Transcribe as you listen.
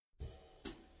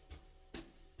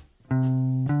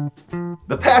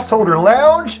The Passholder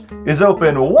Lounge is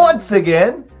open once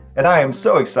again, and I am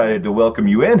so excited to welcome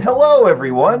you in. Hello,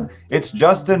 everyone. It's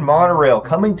Justin Monorail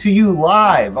coming to you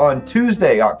live on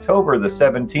Tuesday, October the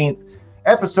 17th,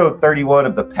 episode 31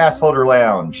 of the Passholder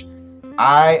Lounge.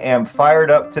 I am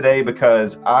fired up today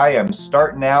because I am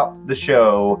starting out the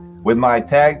show with my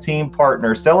tag team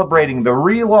partner celebrating the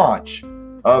relaunch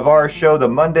of our show, the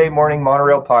Monday Morning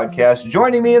Monorail Podcast.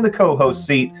 Joining me in the co-host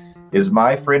seat is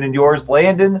my friend and yours,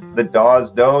 Landon The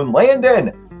Doz Doane.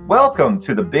 Landon, welcome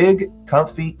to the big,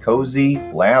 comfy, cozy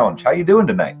lounge. How you doing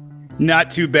tonight?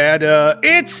 Not too bad.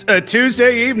 It's a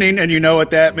Tuesday evening, and you know what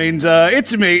that means.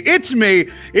 It's me.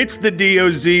 It's the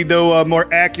DOZ, though more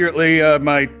accurately,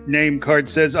 my name card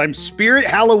says I'm Spirit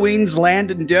Halloween's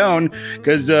Landon Doane,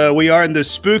 because we are in the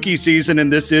spooky season,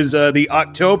 and this is the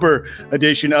October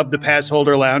edition of the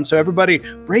Passholder Lounge. So everybody,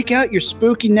 break out your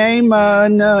spooky name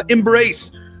and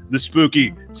embrace the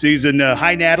spooky season.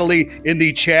 Hi, Natalie, in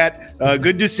the chat.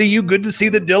 Good to see you. Good to see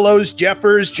the Dillos,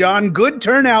 Jeffers, John. Good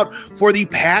turnout for the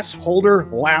Passholder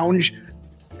Lounge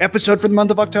episode for the month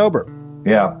of October.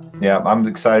 Yeah. I'm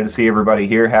excited to see everybody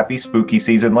here. Happy spooky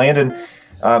season. Landon,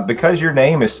 because your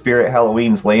name is Spirit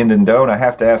Halloween's Landon Doane, I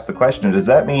have to ask the question, does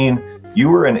that mean you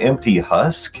were an empty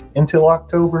husk until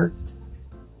October?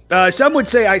 Some would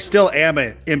say I still am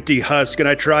an empty husk, and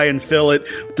I try and fill it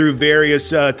through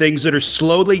various things that are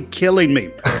slowly killing me,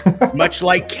 much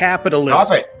like capitalism.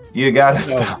 Stop it. You got to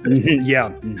stop it.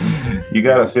 Yeah. You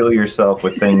got to fill yourself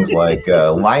with things like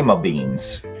lima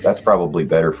beans. That's probably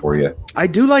better for you. I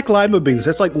do like lima beans.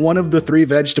 That's like one of the 3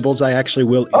 vegetables I actually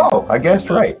will eat. Oh, I guessed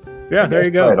right. Yeah, there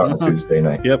you go. Right on a Tuesday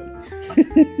night. Yep.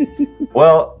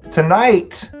 Well,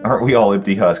 tonight, aren't we all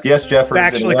empty husk? Yes, Jeffers.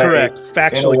 Factually correct.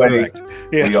 Factually correct.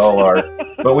 Yes. We all are.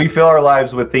 But we fill our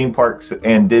lives with theme parks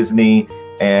and Disney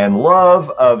and love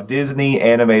of Disney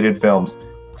animated films.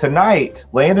 Tonight,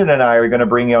 Landon and I are going to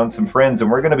bring you on some friends,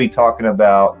 and we're going to be talking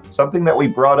about something that we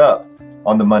brought up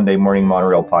on the Monday Morning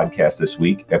Monorail podcast this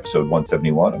week, episode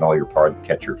 171, and all your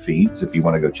podcatcher feeds if you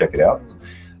want to go check it out.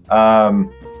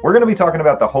 We're going to be talking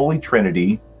about the Holy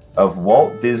Trinity of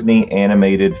Walt Disney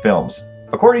animated films.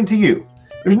 According to you,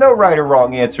 there's no right or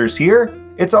wrong answers here.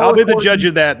 It's all. I'll be the judge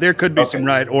of that. There could be some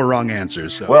right or wrong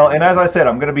answers. So. Well, and as I said,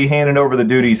 I'm going to be handing over the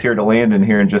duties here to Landon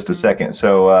here in just a second.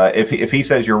 So if he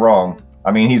says you're wrong,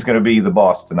 I mean, he's going to be the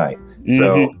boss tonight.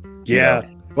 So yeah,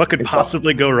 what could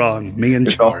possibly go wrong? Me in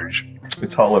charge.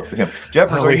 It's all up to him.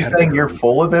 Jeffers, are you saying you're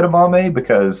full of edamame?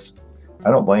 Because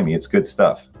I don't blame you. It's good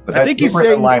stuff. But I think he's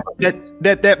saying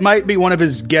that might be one of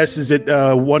his guesses at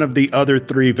one of the other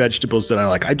 3 vegetables that I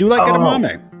like. I do like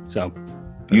edamame. So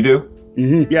you do?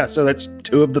 Mm-hmm. Yeah. So that's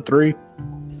 2 of the 3.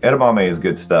 Edamame is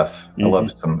good stuff. I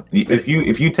love some. If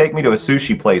you take me to a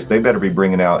sushi place, they better be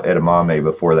bringing out edamame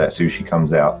before that sushi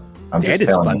comes out. That is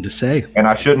fun to say. And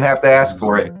I shouldn't have to ask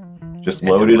for it. Just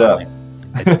load it up.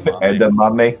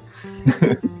 Edamame.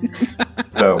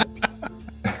 So.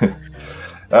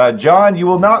 John, you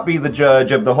will not be the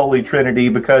judge of the Holy Trinity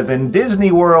because in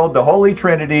Disney World, the Holy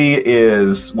Trinity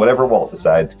is whatever Walt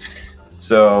decides.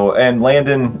 So, and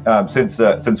Landon,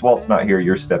 since Walt's not here,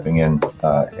 you're stepping in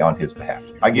on his behalf.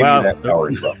 I give you that power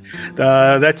as well.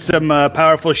 That's some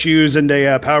powerful shoes and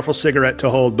a powerful cigarette to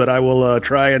hold, but I will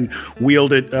try and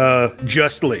wield it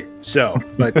justly. So,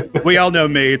 but we all know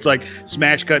me. It's like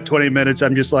smash cut 20 minutes.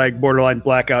 I'm just like borderline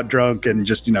blackout drunk and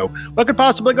just, what could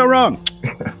possibly go wrong?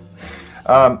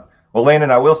 Well,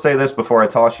 Landon, I will say this before I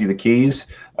toss you the keys.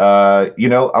 I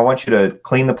want you to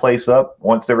clean the place up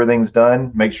once everything's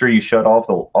done. Make sure you shut off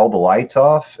all the lights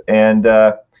off, and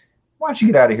why don't you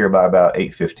get out of here by about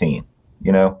 8:15?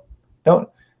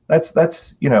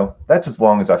 That's as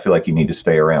long as I feel like you need to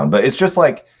stay around. But it's just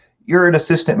like you're an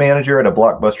assistant manager at a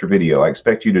Blockbuster Video. I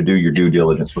expect you to do your due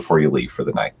diligence before you leave for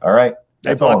the night. All right.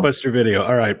 That's Blockbuster Video.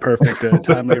 All right. Perfect.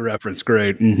 Timely reference.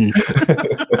 Great. Mm-hmm.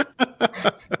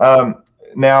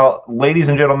 Now, ladies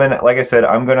and gentlemen, like I said,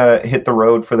 I'm going to hit the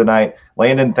road for the night.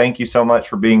 Landon, thank you so much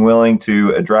for being willing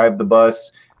to drive the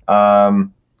bus.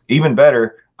 Even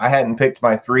better, I hadn't picked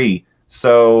my 3,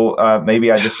 so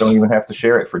maybe I just don't even have to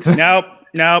share it for tonight.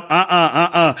 Nope.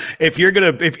 If you're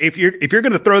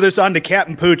gonna throw this on to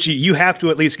Captain Poochie, you have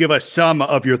to at least give us some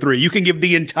of your 3. You can give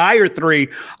the entire 3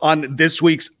 on this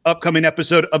week's upcoming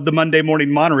episode of the Monday Morning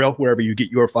Monorail, wherever you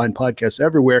get your fine podcasts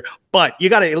everywhere. But you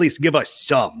got to at least give us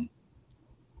some.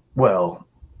 Well,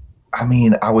 I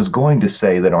mean, I was going to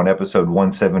say that on episode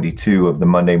 172 of the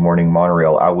Monday Morning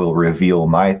Monorail, I will reveal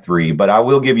my 3, but I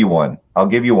will give you one. I'll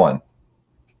give you one,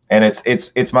 and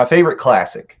it's my favorite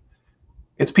classic.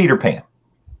 It's Peter Pan.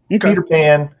 Okay. Peter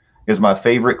Pan is my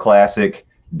favorite classic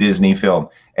Disney film.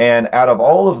 And out of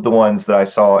all of the ones that I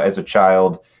saw as a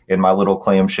child in my little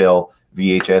clamshell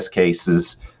VHS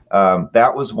cases.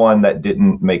 That was one that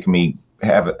didn't make me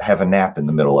have a nap in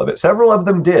the middle of it. Several of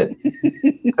them did.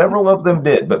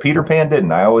 But Peter Pan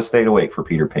didn't. I always stayed awake for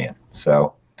Peter Pan.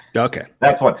 So okay,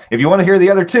 that's one. If you want to hear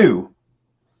the other two,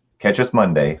 catch us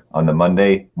Monday on the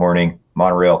Monday Morning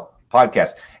Monorail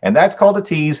podcast. And that's called a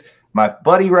tease. My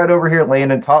buddy right over here,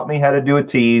 Landon, taught me how to do a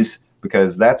tease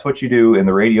because that's what you do in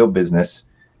the radio business.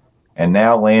 And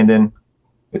now, Landon,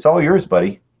 it's all yours,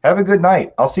 buddy. Have a good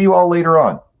night. I'll see you all later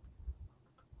on.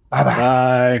 Bye-bye.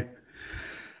 Bye.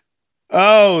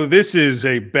 Oh, this is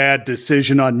a bad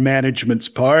decision on management's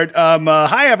part.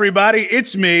 Hi, everybody.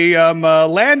 It's me.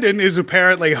 Landon is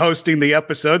apparently hosting the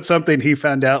episode, something he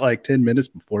found out like 10 minutes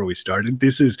before we started.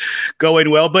 This is going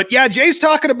well. But yeah, Jay's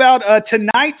talking about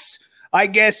tonight's, I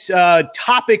guess,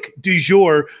 topic du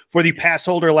jour for the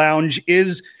Passholder Lounge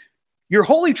is your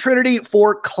holy trinity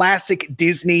for classic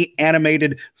Disney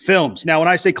animated films. Now, when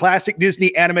I say classic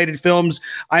Disney animated films,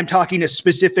 I'm talking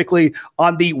specifically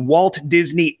on the Walt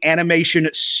Disney Animation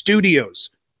Studios.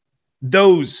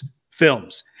 Those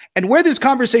films. And where this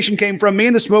conversation came from, me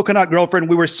and the Smoking Hot Girlfriend,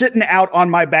 we were sitting out on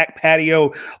my back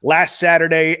patio last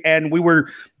Saturday, and we were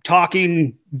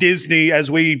talking Disney as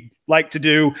we like to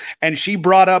do, and she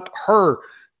brought up her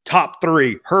top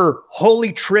three, her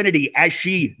holy trinity, as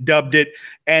she dubbed it.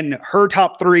 And her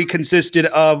top three consisted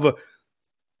of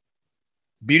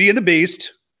Beauty and the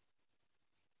Beast.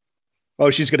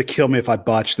 Oh, she's going to kill me if I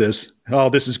botch this.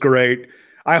 Oh, this is great.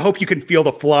 I hope you can feel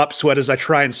the flop sweat as I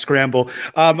try and scramble.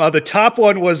 The top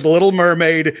one was The Little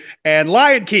Mermaid and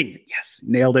Lion King. Yes,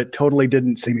 nailed it. Totally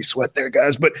didn't see me sweat there,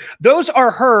 guys. But those are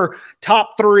her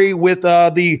top three, with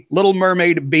The Little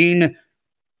Mermaid being,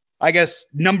 I guess,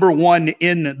 number one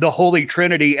in the Holy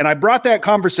Trinity. And I brought that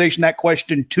conversation, that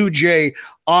question to Jay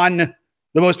on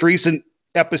the most recent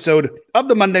episode of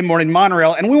the Monday Morning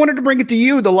Monorail. And we wanted to bring it to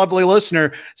you, the lovely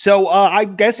listener. So I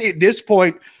guess at this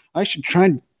point, I should try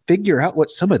and figure out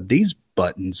what some of these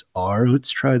buttons are.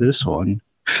 Let's try this one.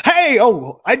 Hey,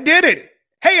 oh, I did it.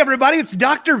 Hey, everybody, it's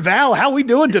Dr. Val. How we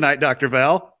doing tonight, Dr.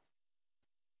 Val?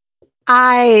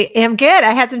 I am good.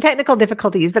 I had some technical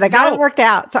difficulties, but I got it worked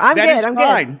out. So I'm good. I'm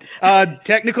fine. Good.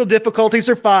 Technical difficulties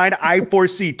are fine. I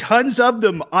foresee tons of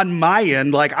them on my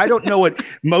end. Like, I don't know what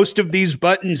most of these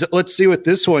buttons. Let's see what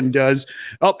this one does.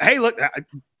 Oh, hey, look.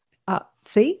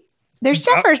 See? There's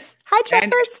Jeffers. Hi,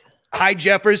 Jeffers. Hi,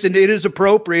 Jeffers. And it is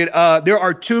appropriate. There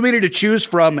are too many to choose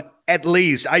from, at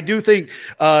least. I do think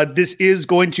this is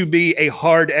going to be a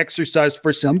hard exercise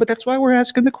for some, but that's why we're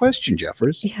asking the question,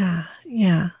 Jeffers.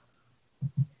 Yeah.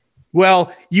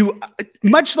 Well, you,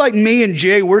 much like me and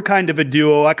Jay, we're kind of a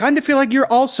duo. I kind of feel like you're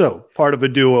also part of a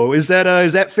duo. Is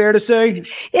that fair to say?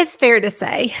 It's fair to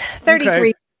say.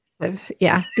 33.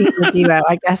 Okay. Being a duo,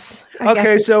 I guess.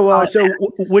 Okay, so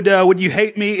would you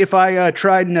hate me if I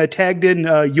tried and tagged in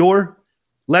your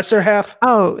lesser half?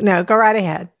 Oh no, go right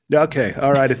ahead. Okay,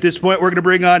 all right. At this point, we're going to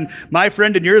bring on my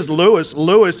friend and yours, Louis.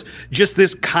 Louis, just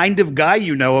this kind of guy,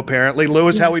 apparently.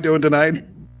 Louis, how we doing tonight?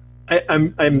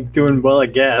 I'm doing well, I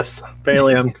guess.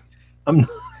 Bailey, I'm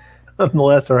the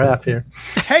lesser half here.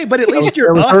 Hey, but at least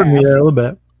you're hurting me there a little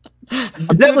bit.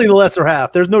 I'm definitely the lesser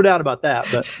half. There's no doubt about that.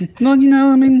 But well,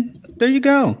 there you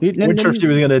go. I wasn't sure if she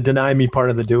was going to deny me part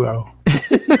of the duo.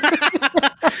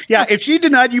 Yeah, if she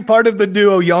denied you part of the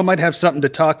duo, y'all might have something to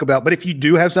talk about. But if you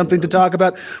do have something to talk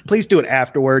about, please do it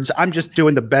afterwards. I'm just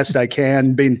doing the best I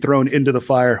can, being thrown into the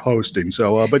fire hosting.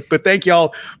 So, but thank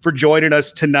y'all for joining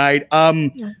us tonight.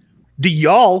 Do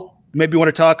y'all maybe want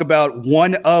to talk about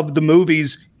one of the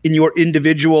movies in your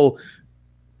individual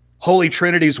holy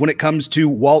trinities when it comes to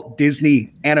Walt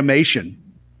Disney Animation?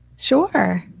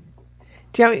 Sure.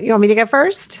 Do you want me to go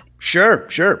first? Sure.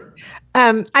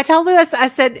 I told Louis, I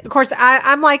said, of course,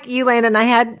 I'm like you, Landon. I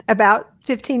had about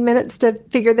 15 minutes to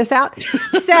figure this out.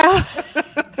 So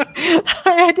I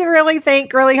had to really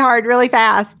think really hard, really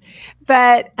fast.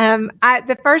 But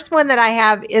the first one that I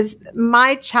have is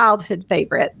my childhood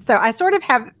favorite. So I sort of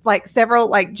have like several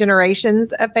like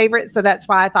generations of favorites. So that's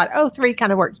why I thought, 3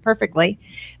 kind of works perfectly.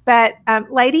 But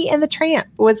Lady and the Tramp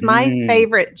was my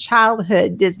favorite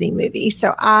childhood Disney movie.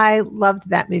 So I loved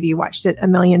that movie, watched it a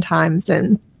million times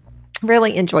and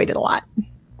really enjoyed it a lot.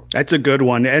 That's a good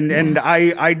one. And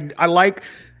I like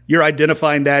you're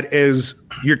identifying that as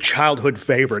your childhood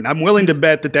favorite. And I'm willing to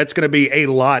bet that that's going to be a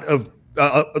lot of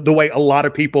the way a lot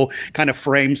of people kind of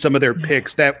frame some of their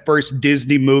picks. That first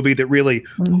Disney movie that really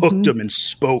hooked them and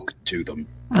spoke to them.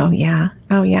 Oh, yeah.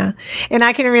 And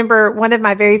I can remember one of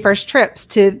my very first trips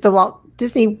to the Walt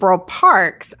Disney World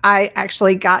parks. I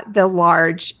actually got the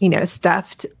large,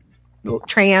 stuffed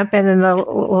tramp and then the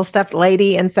little stuffed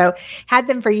lady. And so had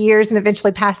them for years and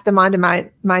eventually passed them on to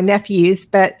my nephews,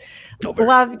 but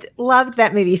loved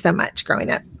that movie so much growing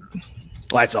up.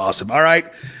 Well, that's awesome. All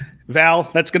right, Val,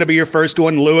 that's going to be your first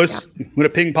one. Louis, I'm going to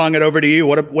ping pong it over to you.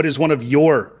 What is one of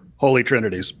your holy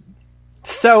trinities?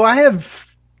 So I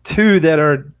have two that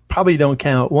are probably don't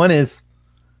count. One is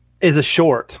a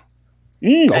short.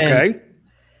 Okay.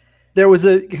 It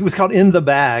was called In the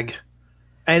Bag,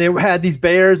 and it had these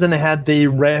bears and it had the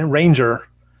ranger,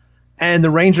 and the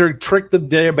ranger tricked the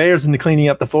bears into cleaning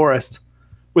up the forest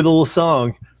with a little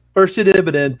song. First you did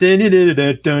it, then you did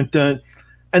it, dun dun,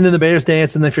 and then the bears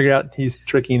dance and they figure out he's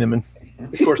tricking them, and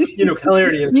of course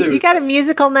hilarity ensued. You got a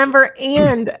musical number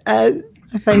and a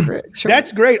favorite. Sure.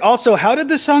 That's great. Also, how did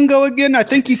the song go again? I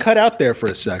think you cut out there for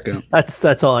a second.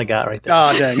 That's all I got right there.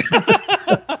 Oh, dang.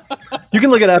 You can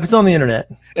look it up. It's on the internet.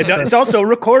 It's also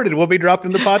recorded. We'll be dropped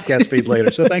in the podcast feed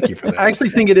later. So thank you for that. I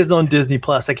actually think it is on Disney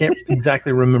Plus. I can't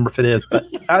exactly remember if it is, but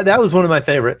that was one of my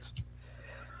favorites.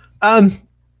 And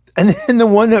then the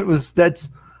one that's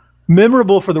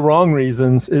memorable for the wrong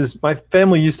reasons is my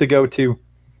family used to go to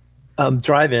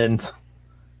drive-ins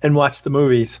and watch the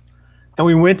movies. And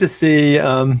we went to see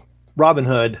Robin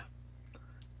Hood,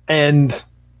 and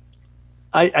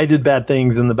I did bad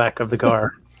things in the back of the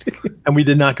car, and we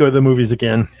did not go to the movies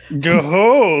again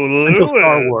until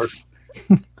Star Wars.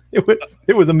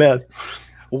 It was a mess.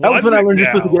 That was when I learned you're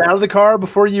supposed to get out of the car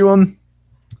before you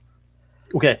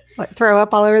Okay. Like throw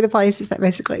up all over the place. Is that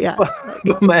basically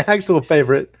But my actual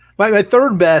favorite, my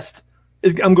third best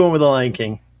is I'm going with The Lion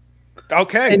King.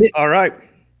 Okay. All right.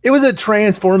 It was a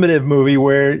transformative movie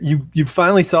where you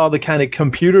finally saw the kind of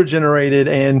computer generated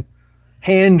and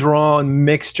hand drawn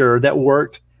mixture that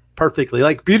worked perfectly.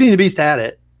 Like Beauty and the Beast had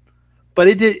it, but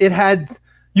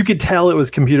you could tell it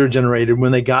was computer generated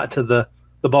when they got to the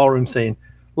ballroom scene.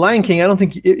 Lion King, I don't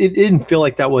think it didn't feel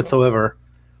like that whatsoever.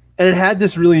 And it had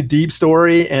this really deep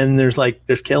story, and there's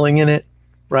killing in it,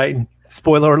 right?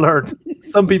 Spoiler alert.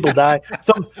 Some people die.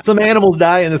 Some animals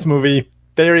die in this movie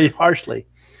very harshly.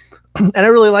 And I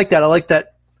really like that. I like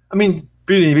that. I mean,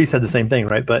 Beauty and the Beast had the same thing,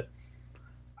 right? But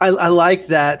I like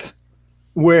that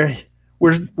where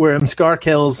Scar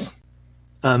kills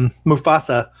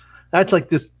Mufasa. That's like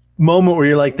this moment where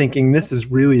you're like thinking, this is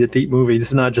really a deep movie. This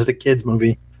is not just a kid's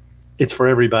movie. It's for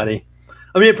everybody.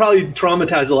 I mean, it probably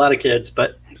traumatized a lot of kids,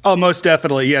 but Oh, most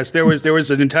definitely. Yes. There was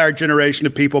an entire generation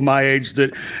of people my age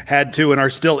that had to and are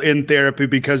still in therapy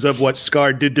because of what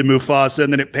Scar did to Mufasa.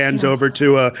 And then it pans over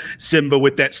to Simba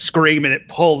with that scream and it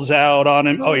pulls out on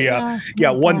him. Oh, yeah.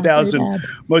 Yeah. 1,000.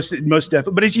 Most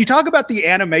definitely. But as you talk about the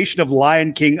animation of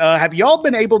Lion King, have y'all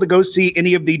been able to go see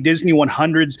any of the Disney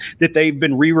 100s that they've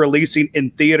been re-releasing in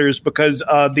theaters? Because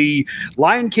the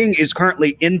Lion King is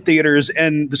currently in theaters,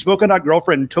 and the Smoking Hot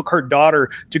Girlfriend took her daughter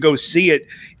to go see it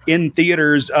in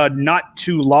theaters not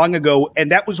too long ago,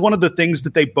 and that was one of the things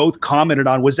that they both commented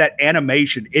on was that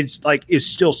animation. It's like is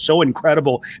still so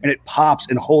incredible, and it pops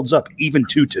and holds up even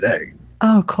to today.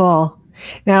 Oh, cool.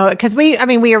 No, because we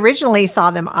originally saw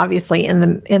them obviously in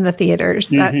the theaters.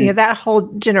 Mm-hmm. That whole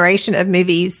generation of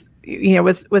movies,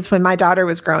 was when my daughter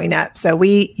was growing up. So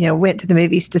we went to the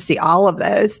movies to see all of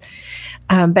those,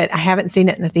 but I haven't seen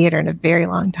it in the theater in a very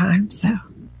long time. So.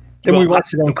 And we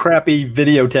watched it on crappy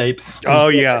videotapes. Oh,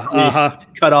 yeah.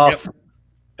 Cut off.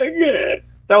 Yep.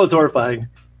 That was horrifying.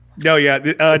 Oh, yeah.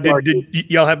 Did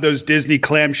y'all have those Disney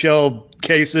clamshell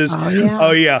cases? Oh, yeah.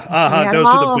 Oh, yeah. Those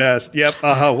were the best. Yep.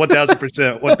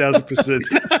 1,000%.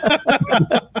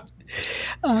 1,000%.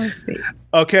 Oh, sweet.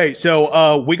 Okay.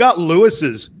 So we got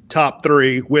Lewis's top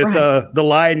three with The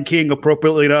Lion King,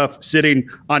 appropriately enough, sitting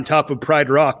on top of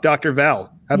Pride Rock. Dr.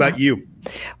 Val, how about you?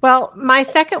 Well, my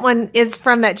second one is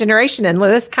from that generation, and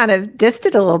Louis kind of dissed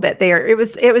it a little bit there. It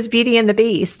was Beauty and the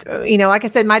Beast. Like I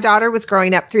said, my daughter was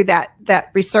growing up through that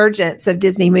resurgence of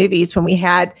Disney movies when we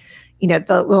had,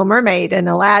 The Little Mermaid and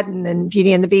Aladdin and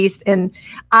Beauty and the Beast. And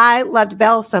I loved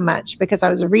Belle so much because I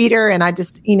was a reader, and I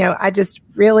just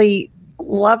really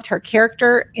loved her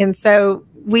character. And so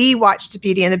we watched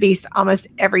Beauty and the Beast almost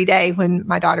every day when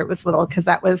my daughter was little, because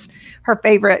that was her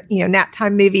favorite, nap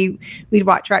time movie we'd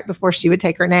watch right before she would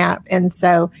take her nap. And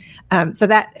so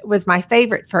that was my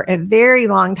favorite for a very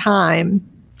long time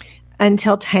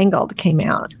until Tangled came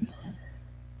out.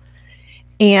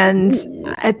 And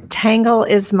Tangle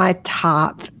is my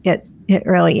top. It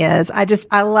really is.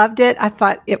 I loved it. I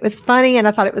thought it was funny, and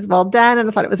I thought it was well done, and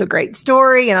I thought it was a great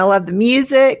story, and I loved the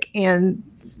music and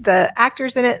the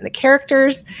actors in it and the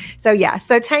characters. So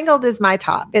Tangled is my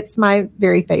top. It's my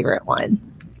very favorite one.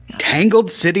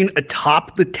 Tangled sitting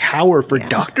atop the tower for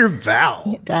Dr. Val.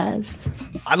 It does.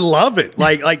 I love it.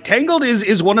 Like Tangled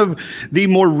is one of the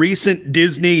more recent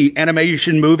Disney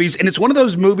animation movies, and it's one of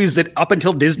those movies that up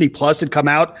until Disney Plus had come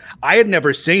out, I had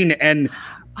never seen, and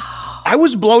I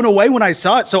was blown away when I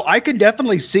saw it. So I could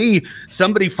definitely see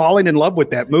somebody falling in love with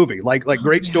that movie. Like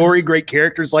great story, great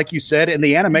characters, like you said, and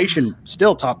the animation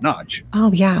still top notch.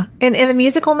 Oh yeah, and the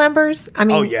musical numbers. I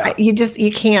mean,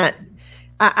 you can't.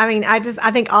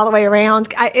 I think all the way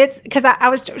around. It's because I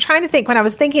was trying to think when I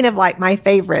was thinking of like my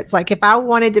favorites. Like if I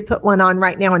wanted to put one on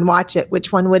right now and watch it,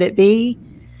 which one would it be?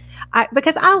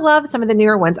 Because I love some of the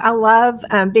newer ones. I love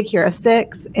Big Hero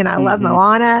 6 and I love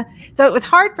Moana. So it was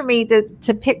hard for me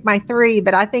to pick my three.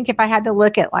 But I think if I had to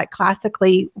look at like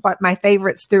classically what my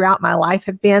favorites throughout my life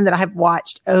have been that I have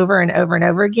watched over and over and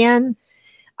over again,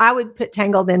 I would put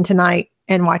Tangled in tonight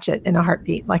and watch it in a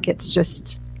heartbeat. Like it's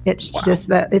just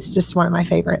one of my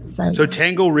favorites. So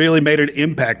Tangle really made an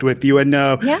impact with you. And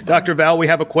Dr. Val, we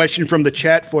have a question from the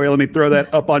chat for you. Let me throw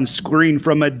that up on screen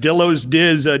from Dillo's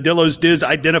Diz. Dillo's Diz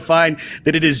identifying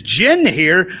that it is Jen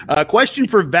here. Question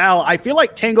for Val. I feel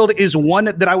like Tangled is one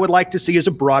that I would like to see as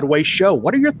a Broadway show.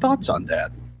 What are your thoughts on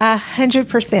that?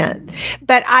 100%.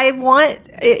 But I want,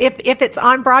 if it's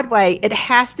on Broadway, it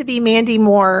has to be Mandy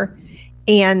Moore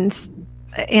and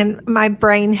my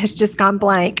brain has just gone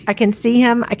blank. I can see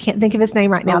him. I can't think of his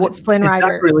name right now. It's Flynn Rider.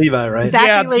 Zachary Levi, right?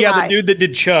 Zachary Levi. Yeah, the dude that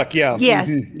did Chuck. Yeah. Yes,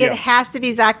 it has to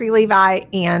be Zachary Levi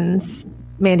and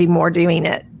Mandy Moore doing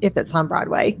it if it's on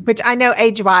Broadway. Which I know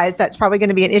age-wise, that's probably going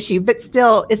to be an issue, but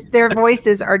still, their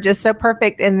voices are just so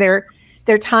perfect, and their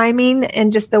timing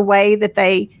and just the way that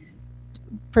they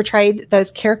portrayed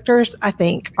those characters, I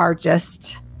think, are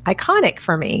just iconic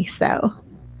for me. So.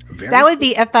 That would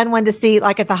be a fun one to see,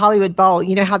 like at the Hollywood Bowl.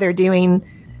 You know how they're doing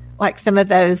like some of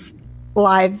those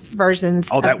live versions.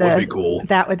 Oh, that would be cool.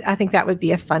 I think that would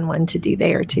be a fun one to do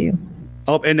there too.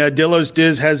 Oh, and Dillo's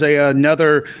Diz has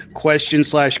another question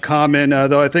 / comment,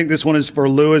 though I think this one is for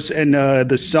Louis and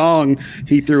the song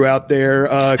he threw out there.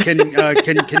 Can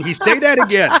he say that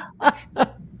again?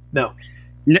 No.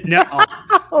 No.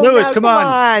 Louis, come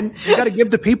on. You got to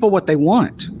give the people what they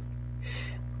want.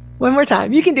 One more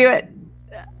time. You can do it.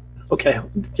 Okay,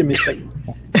 give me a second.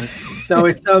 No,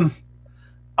 it's all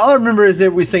I remember is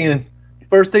that we're singing.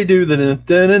 First they do the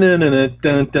dun dun dun dun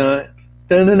dun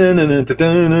dun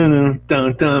dun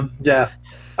dun dun. Yeah,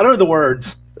 I don't know the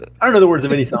words. I don't know the words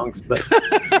of any songs, but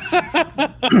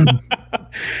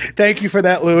thank you for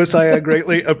that, Louis. I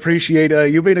greatly appreciate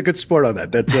you being a good sport on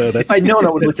that. That's if I'd known,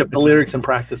 I would look up the lyrics and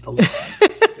practice a little.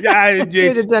 Yeah,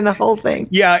 you'd have done the whole thing.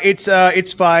 Yeah,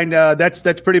 it's fine. That's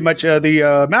pretty much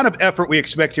the amount of effort we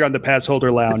expect here on the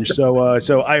Passholder Lounge.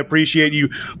 So I appreciate you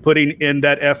putting in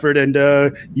that effort, and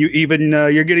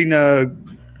you're getting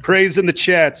praise in the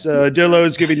chats.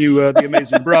 Dillo's giving you the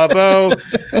amazing bravo.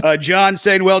 John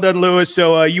saying well done, Louis.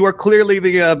 So you are clearly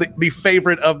the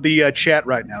favorite of the chat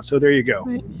right now. So there you go.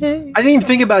 I didn't even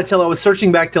think about it till I was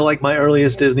searching back to like my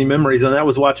earliest Disney memories, and that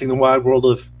was watching The Wild World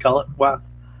of Color. Wow.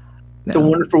 No. The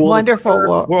Wonderful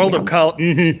World of Color.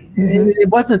 Mm-hmm. It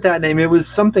wasn't that name. It was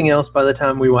something else by the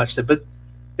time we watched it. But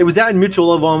it was that and Mutual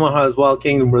Love Omaha's Wild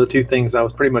Kingdom were the two things I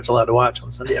was pretty much allowed to watch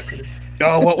on Sunday afternoons.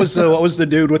 Oh, what was the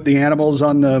dude with the animals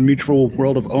on the Mutual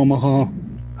World of Omaha?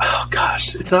 Oh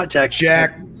gosh, it's not Jack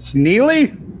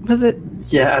Neely? Was it?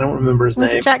 Yeah, I don't remember his name.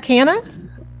 Was it Jack Hanna?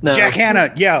 No. Jack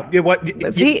Hanna, yeah.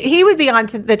 He would be on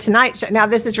the Tonight Show. Now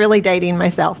this is really dating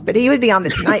myself, but he would be on the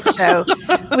Tonight Show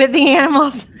with the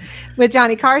animals with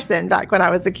Johnny Carson back when I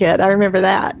was a kid. I remember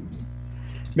that.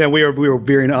 Man, we were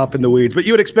veering off in the weeds, but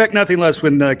you would expect nothing less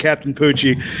when Captain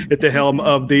Poochie at the helm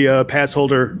of the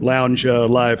Passholder Lounge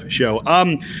live show.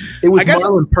 It was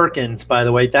Marlon Perkins, by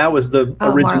the way. That was the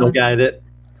original guy that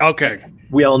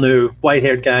we all knew.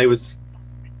 White-haired guy. It was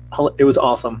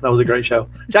awesome. That was a great show.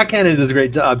 Jack Hanna does a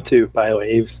great job too, by the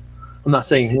way. I'm not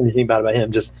saying anything bad about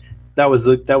him. Just that was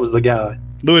the guy.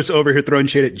 Louis over here throwing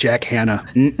shade at Jack Hanna.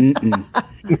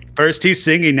 First he's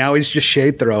singing, now he's just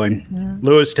shade throwing. Yeah.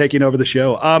 Louis taking over the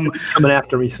show. Coming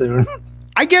after me soon.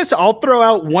 I guess I'll throw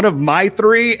out one of my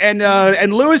three.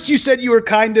 And Louis, you said you were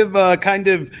kind of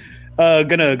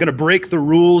gonna break the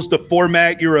rules, the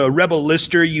format. You're a rebel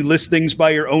lister. You list things by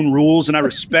your own rules, and I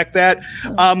respect that.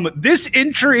 This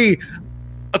entry,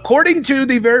 according to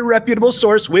the very reputable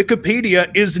source,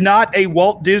 Wikipedia, is not a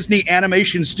Walt Disney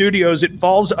Animation Studios. It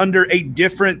falls under a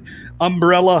different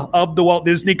umbrella of the Walt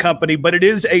Disney Company, but it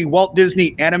is a Walt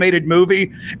Disney animated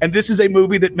movie. And this is a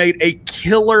movie that made a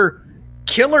killer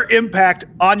impact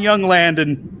on young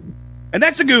Landon. And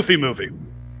that's a Goofy movie.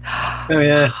 Oh,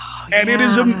 yeah. And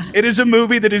it is a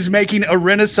movie that is making a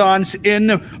renaissance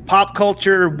in pop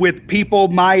culture with people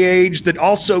my age that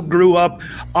also grew up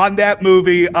on that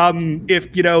movie.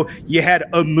 If you had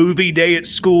a movie day at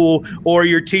school, or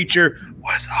your teacher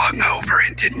was hungover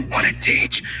and didn't want to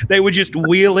teach, they would just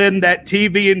wheel in that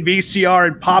TV and VCR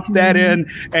and pop that in,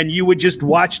 and you would just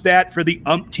watch that for the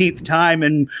umpteenth time.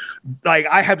 And like,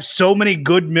 I have so many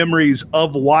good memories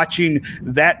of watching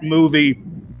that movie,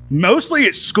 mostly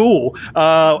at school,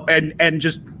 and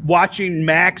just watching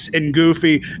Max and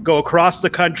Goofy go across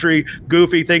the country.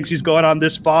 Goofy thinks he's going on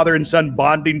this father and son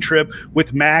bonding trip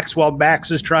with Max, while Max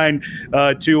is trying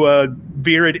to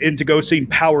veer it into go seeing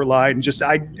Powerline.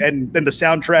 And the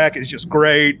soundtrack is just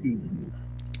great. And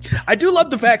I do love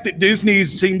the fact that Disney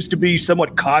seems to be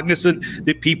somewhat cognizant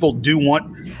that people do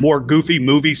want more Goofy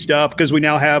movie stuff, because we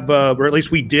now have, or at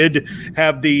least we did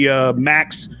have, the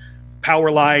Max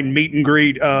Powerline meet and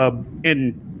greet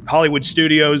in Hollywood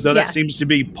Studios, though. Yes. That seems to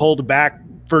be pulled back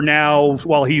for now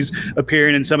while he's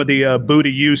appearing in some of the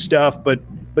Booty You stuff. But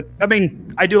I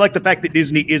mean, I do like the fact that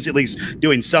Disney is at least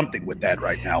doing something with that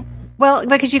right now. Well,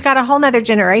 because you've got a whole nother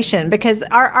generation, because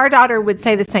our daughter would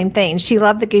say the same thing. She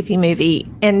loved the Goofy movie,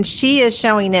 and she is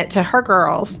showing it to her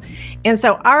girls. And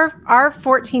so our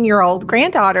 14-year-old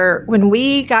granddaughter, when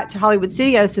we got to Hollywood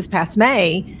Studios this past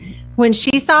May, when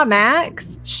she saw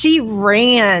Max, she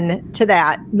ran to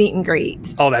that meet and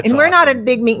greet. Oh, that's and we're awesome. Not a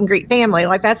big meet and greet family.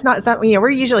 Like, that's not something, we're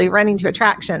usually running to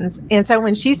attractions. And so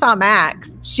when she saw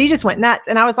Max, she just went nuts.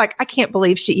 And I was like, I can't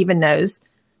believe she even knows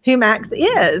who Max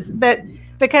is. But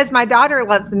because my daughter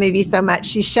loves the movie so much,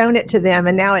 she's shown it to them,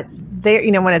 and now it's their,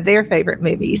 one of their favorite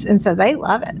movies. And so they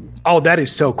love it. Oh, that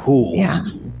is so cool. Yeah.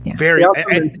 Very.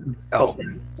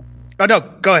 Oh, no,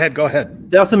 go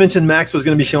ahead. They also mentioned Max was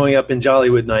going to be showing up in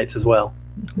Jollywood Nights as well.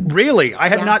 Really? I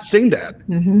had not seen that.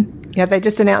 Mm-hmm. Yeah, they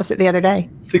just announced it the other day.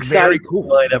 It's exciting. Very cool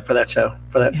lineup for that show,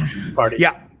 for that party.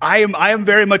 Yeah, I am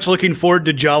very much looking forward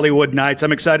to Jollywood Nights.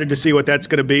 I'm excited to see what that's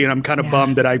going to be, and I'm kind of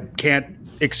bummed that I can't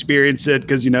experience it,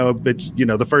 because it's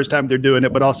the first time they're doing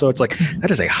it, but also it's like, that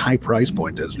is a high price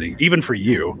point, Disney, even for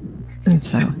you. And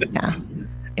so yeah.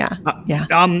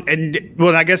 And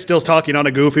well, I guess still talking on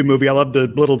a Goofy movie, I love the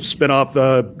little spinoff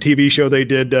TV show they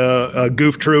did,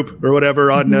 Goof Troop or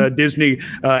whatever, on Disney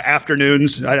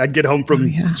afternoons. I'd get home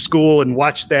from school and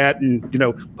watch that, and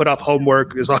put off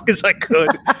homework as long as I could.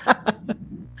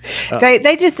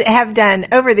 They just have done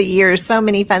over the years so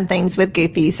many fun things with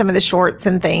Goofy, some of the shorts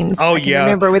and things. Oh, I can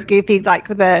remember with Goofy, like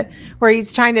where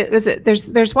he's trying to,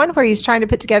 there's one where he's trying to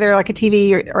put together like a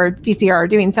TV or VCR or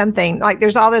doing something. Like,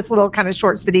 there's all this little kind of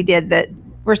shorts that he did that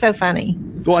were so funny.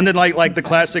 Well, and then like the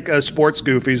classic sports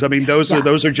Goofies. I mean, those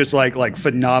are just like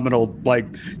phenomenal, like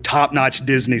top-notch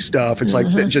Disney stuff. It's like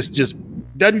just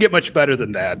doesn't get much better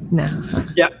than that. No.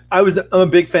 Yeah, I'm a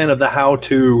big fan of the How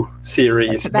To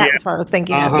series. That's what I was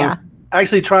thinking of. Yeah. I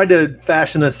actually tried to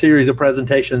fashion a series of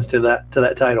presentations to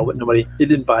that title, but it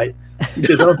didn't bite,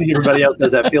 because I don't think everybody else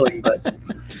has that feeling. But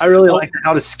I really like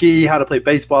how to ski, how to play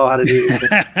baseball, how to do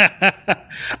it.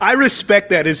 I respect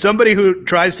that. As somebody who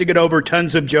tries to get over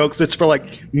tons of jokes that's for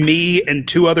like me and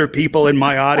two other people in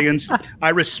my audience, I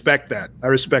respect that. I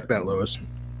respect that, Louis.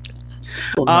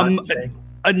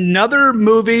 Another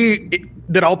movie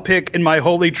that I'll pick in my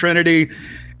holy trinity,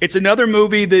 it's another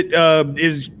movie that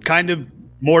is kind of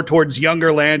more towards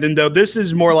younger Landon, though this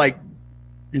is more like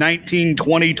 19,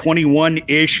 20,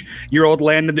 21-ish year old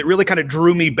Landon, that really kind of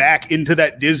drew me back into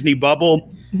that Disney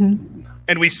bubble. Mm-hmm.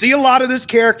 And we see a lot of this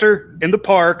character in the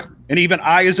park, and even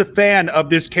I, as a fan of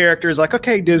this character, is like,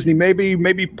 okay, Disney,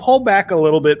 maybe pull back a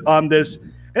little bit on this.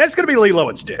 And that's going to be Lilo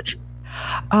and Stitch.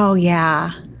 Oh,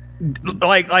 yeah.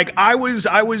 Like I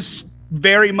was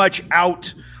very much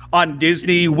out on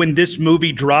Disney when this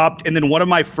movie dropped, and then one of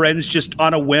my friends just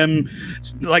on a whim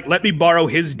like let me borrow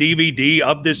his DVD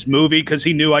of this movie, because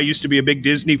he knew I used to be a big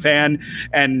Disney fan,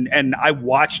 and I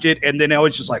watched it, and then I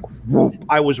was just like, whoop,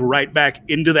 I was right back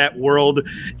into that world.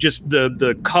 Just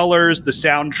the colors, the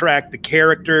soundtrack, the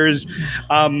characters,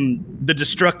 the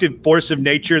destructive force of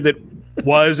nature that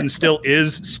was and still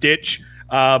is Stitch.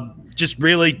 Just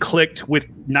really clicked with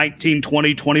 19,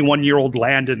 20, 21-year-old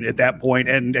Landon at that point.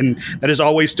 And that has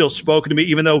always still spoken to me,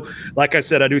 even though, like I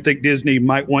said, I do think Disney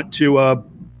might want to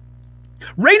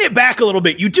rein it back a little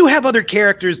bit. You do have other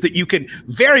characters that you can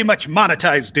very much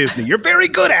monetize, Disney. You're very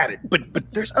good at it, but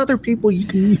there's other people you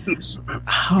can use.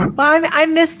 Oh, well, I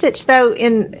miss Stitch, though.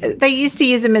 They used to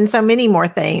use him in so many more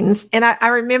things. And I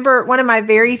remember one of my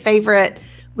very favorite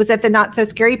was at the Not So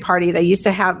Scary party. They used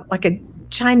to have like a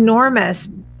ginormous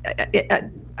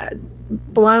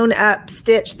blown up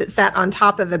Stitch that sat on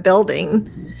top of a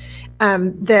building.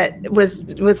 that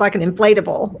was like an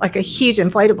inflatable, like a huge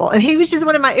inflatable. And he was just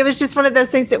it was just one of those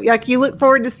things that like you look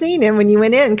forward to seeing him when you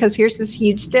went in, because here's this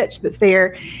huge Stitch that's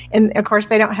there. And of course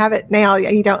they don't have it now.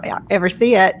 You don't ever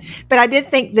see it. But I did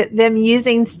think that them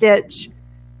using Stitch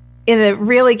in a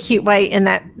really cute way in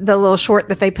the little short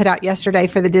that they put out yesterday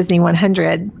for the Disney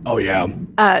 100. Oh yeah.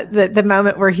 The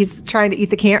moment where he's trying to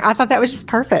eat the carrot, I thought that was just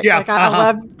perfect. Yeah, like I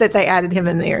love that they added him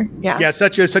in there. Yeah. Yeah,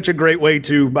 such a great way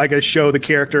to, I guess, show the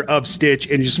character of Stitch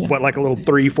in just like a little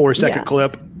 3-4 second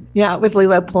clip. Yeah, with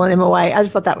Lilo pulling him away. I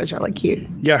just thought that was really cute.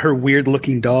 Yeah, her weird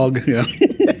looking dog. Yeah.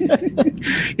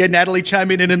 Yeah, Natalie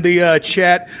chiming in the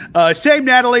chat. Same,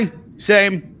 Natalie.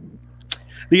 Same.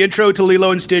 The intro to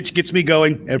Lilo and Stitch gets me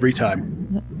going every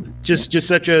time. Just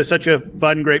such a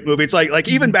fun, great movie. It's like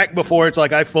even back before, it's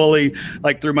like I fully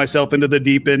like threw myself into the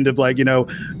deep end of like,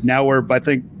 now we're, I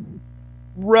think,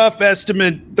 rough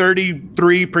estimate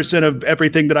 33% of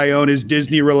everything that I own is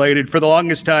Disney related. For the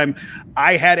longest time,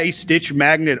 I had a Stitch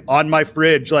magnet on my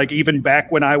fridge, like even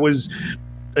back when I was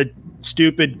a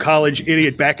stupid college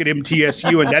idiot back at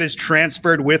MTSU, and that is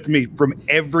transferred with me from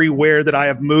everywhere that I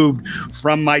have moved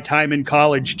from my time in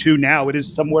college to now. It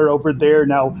is somewhere over there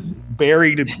now,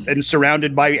 buried and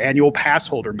surrounded by annual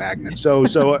Passholder magnets. So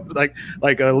like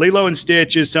Lilo and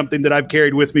Stitch is something that I've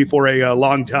carried with me for a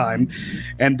long time.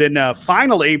 And then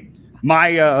finally,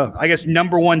 my I guess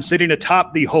number one sitting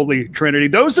atop the Holy Trinity.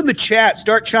 Those in the chat,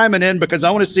 start chiming in, because I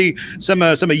want to see some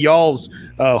of y'all's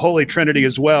Holy Trinity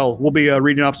as well. We'll be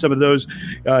reading off some of those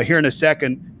here in a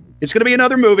second. It's going to be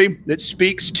another movie that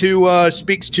speaks to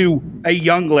a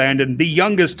young Landon, the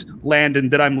youngest Landon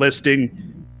that I'm listing.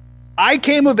 I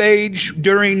came of age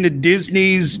during the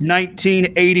Disney's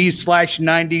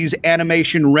 1980s/90s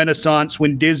animation renaissance,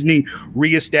 when Disney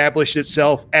reestablished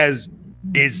itself as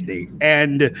Disney.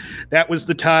 And that was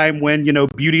the time when,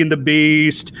 Beauty and the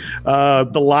Beast,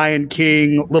 The Lion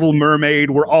King, Little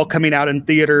Mermaid were all coming out in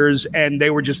theaters, and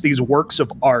they were just these works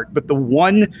of art. But the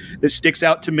one that sticks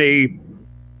out to me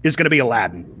is going to be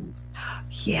Aladdin.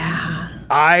 Yeah.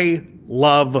 I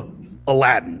love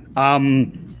Aladdin.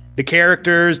 The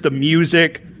characters, the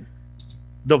music,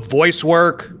 the voice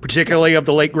work, particularly of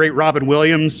the late, great Robin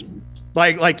Williams.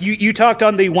 Like you talked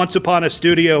on the Once Upon a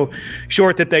Studio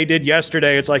short that they did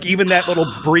yesterday. It's like even that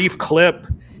little brief clip,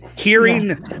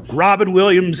 hearing Robin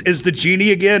Williams as the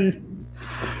genie again.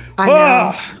 I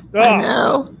know. I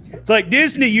know. It's like,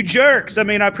 Disney, you jerks. I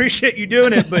mean, I appreciate you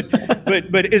doing it, but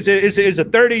but as a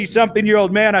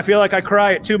 30-something-year-old man, I feel like I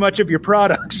cry at too much of your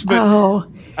products. But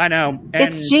I know. And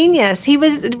it's genius.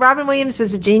 Robin Williams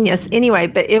was a genius anyway,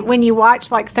 but when you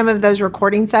watch like some of those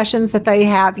recording sessions that they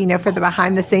have, for the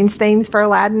behind the scenes things for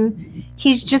Aladdin,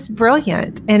 he's just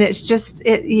brilliant. And it's just,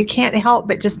 you can't help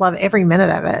but just love every minute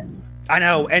of it. I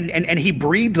know. And he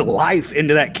breathed life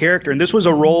into that character. And this was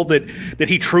a role that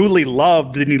he truly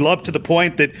loved. And he loved to the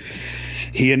point that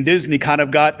he and Disney kind of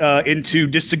got into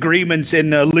disagreements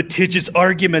and litigious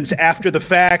arguments after the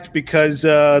fact, because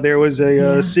there was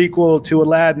a sequel to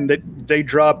Aladdin that they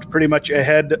dropped pretty much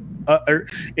ahead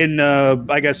in,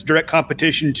 I guess, direct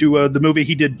competition to the movie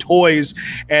he did, Toys.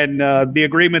 And the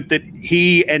agreement that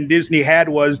he and Disney had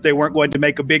was they weren't going to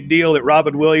make a big deal that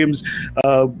Robin Williams,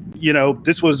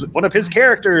 this was one of his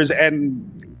characters.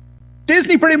 And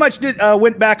Disney pretty much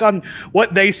went back on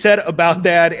what they said about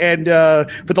that. And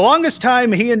for the longest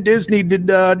time, he and Disney did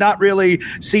not really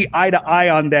see eye to eye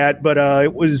on that. But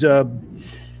it was,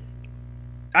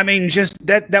 just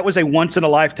that was a once in a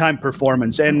lifetime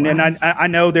performance. And I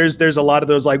know there's a lot of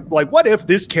those like what if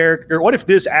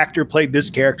this actor played this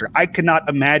character? I cannot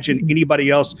imagine anybody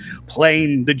else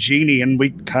playing the genie. And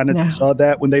we kind of saw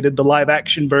that when they did the live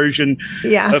action version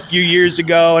a few years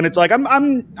ago. And it's like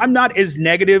I'm not as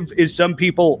negative as some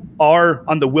people are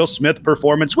on the Will Smith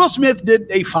performance. Will Smith did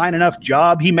a fine enough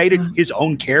job. He made it his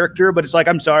own character, but it's like,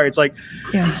 I'm sorry, it's like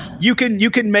you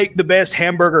can make the best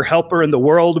hamburger helper in the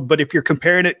world, but if you're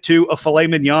comparing it to a filet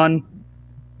mignon,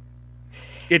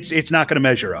 it's not going to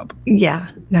measure up. Yeah,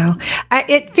 no.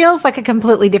 It feels like a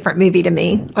completely different movie to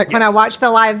me. Like when I watch the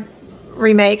live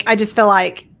remake, I just feel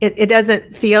like it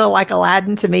doesn't feel like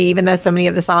Aladdin to me, even though so many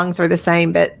of the songs are the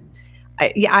same. But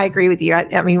I agree with you.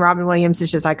 I mean, Robin Williams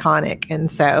is just iconic, and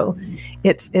so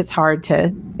it's hard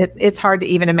to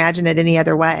even imagine it any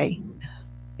other way.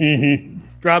 Mm-hmm.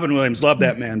 Robin Williams, love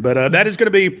that man. But that is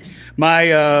going to be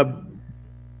my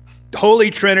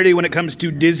Holy Trinity when it comes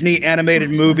to Disney animated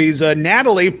movies.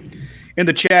 Natalie in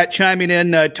the chat chiming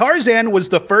in. Tarzan was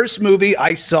the first movie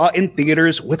I saw in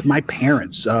theaters with my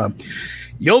parents.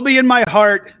 You'll Be in My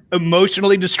Heart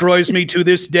emotionally destroys me to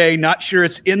this day. Not sure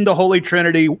it's in the Holy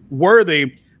Trinity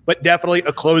worthy, but definitely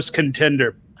a close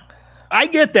contender. I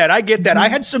get that. I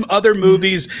had some other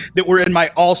movies that were in my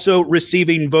also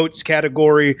receiving votes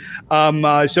category.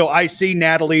 So I see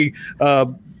Natalie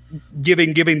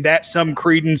giving that some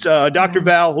credence. Dr.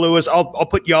 Val, Louis, I'll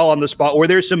put y'all on the spot. Were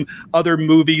there some other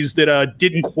movies that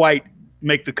didn't quite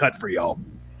make the cut for y'all?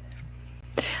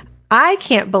 I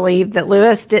can't believe that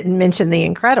Louis didn't mention The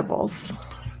Incredibles.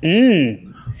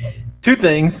 Two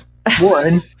things.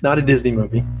 One, not a Disney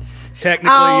movie.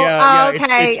 Technically,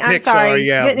 okay. It's I'm Pixar, sorry.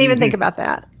 yeah. Didn't even think about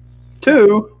that.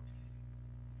 Two,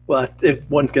 well, if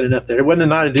one's good enough there, it wasn't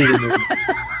not a Disney movie.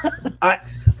 I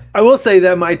will say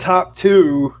that my top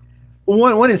two,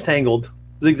 one is Tangled,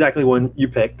 is exactly one you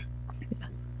picked,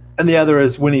 and the other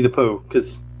is Winnie the Pooh,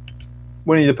 because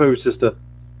Winnie the Pooh is just a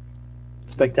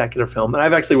spectacular film, and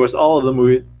I've actually watched all of the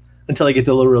movies until I get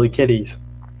to Little Really Kitties.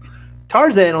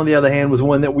 Tarzan, on the other hand, was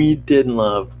one that we didn't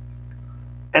love.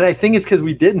 And I think it's because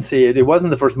we didn't see it. It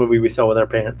wasn't the first movie we saw with our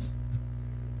parents.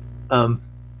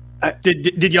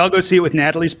 Did y'all go see it with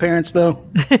Natalie's parents, though?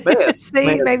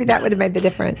 Maybe that would have made the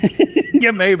difference.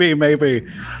 Yeah, maybe.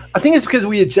 I think it's because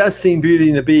we had just seen Beauty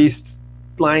and the Beast,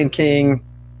 Lion King,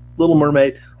 Little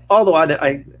Mermaid. Although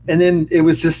and then it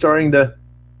was just starting to,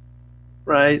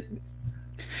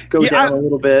 go down a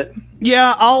little bit.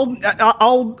 Yeah,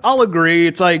 I'll agree.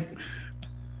 It's like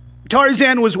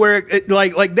Tarzan was where it,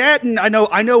 like that, and I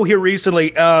know here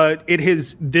recently,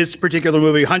 this particular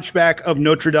movie, Hunchback of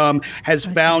Notre Dame, has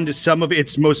found some of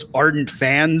its most ardent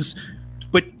fans.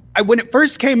 But when it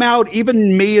first came out,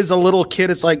 even me as a little kid,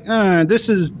 it's like, this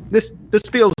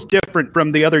feels different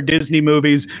from the other Disney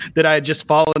movies that I had just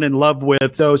fallen in love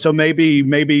with. So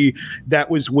maybe that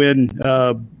was when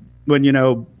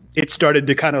it started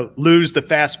to kind of lose the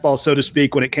fastball, so to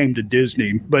speak, when it came to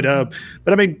Disney. But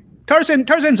I mean,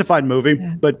 Tarzan's a fine movie,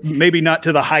 but maybe not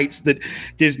to the heights that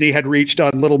Disney had reached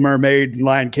on Little Mermaid,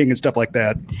 Lion King, and stuff like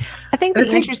that. I think the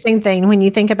interesting thing when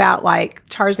you think about like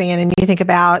Tarzan and you think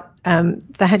about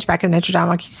the Hunchback of Notre Dame,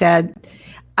 like you said,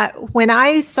 when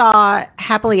I saw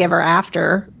Happily Ever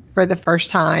After for the first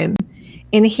time,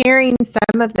 and hearing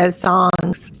some of those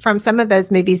songs from some of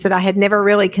those movies that I had never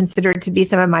really considered to be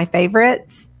some of my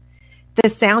favorites, the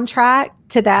soundtrack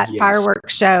to that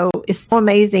fireworks show is so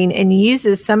amazing and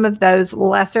uses some of those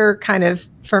lesser kind of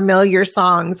familiar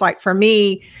songs. Like for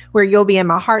me, Where You'll Be in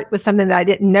My Heart was something that I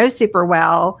didn't know super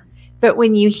well. But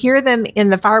when you hear them in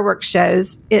the fireworks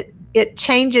shows, it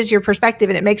changes your perspective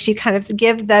and it makes you kind of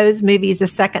give those movies a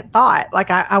second thought.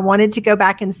 Like I wanted to go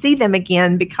back and see them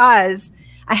again because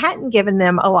I hadn't given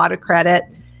them a lot of credit.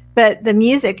 But the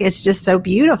music is just so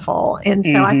beautiful. And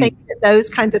so I think that those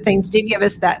kinds of things do give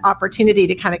us that opportunity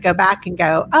to kind of go back and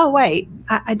go, oh, wait,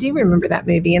 I do remember that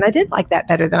movie. And I did like that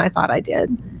better than I thought I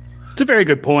did. It's a very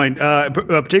good point,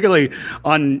 particularly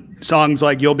on songs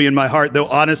like You'll Be in My Heart, though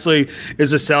honestly,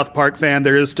 as a South Park fan,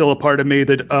 there is still a part of me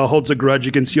that holds a grudge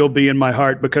against You'll Be in My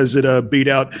Heart because it beat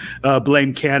out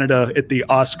Blame Canada at the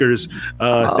Oscars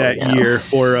year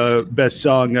for Best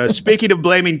Song. Speaking of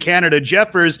blaming Canada,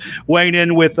 Jeffers weighing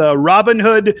in with Robin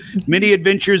Hood, Many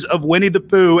Adventures of Winnie the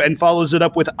Pooh, and follows it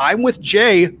up with I'm with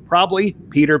Jay, probably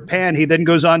Peter Pan. He then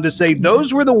goes on to say,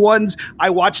 those were the ones I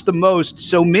watched the most.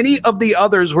 So many of the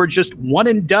others were just one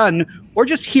and done or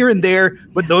just here and there,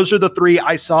 but those are the three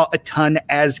I saw a ton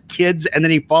as kids. And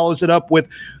then he follows it up with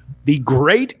The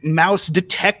Great Mouse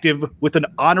Detective with an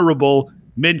honorable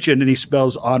mention, and he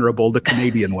spells honorable the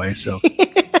Canadian way. So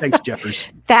thanks, Jeffers.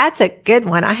 That's a good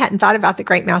one. I hadn't thought about The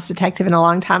Great Mouse Detective in a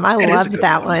long time. I loved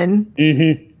that one.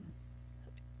 Mm-hmm.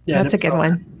 Yeah, that's a good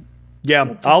one.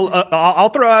 Yeah, I'll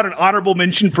throw out an honorable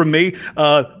mention from me.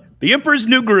 The Emperor's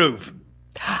New Groove.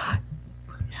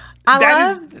 I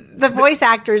love the voice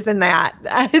actors in that.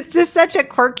 It's just such a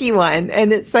quirky one,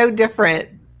 and it's so different.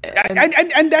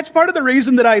 And that's part of the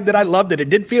reason that I loved it. It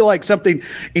did feel like something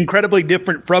incredibly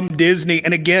different from Disney.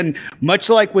 And again, much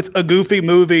like with a Goofy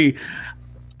movie,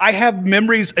 I have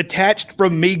memories attached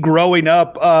from me growing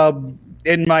up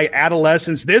in my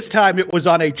adolescence. This time it was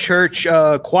on a church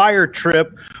choir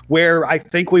trip where I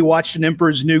think we watched An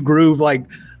Emperor's New Groove like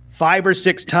 5 or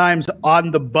 6 times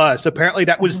on the bus. Apparently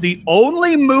that was the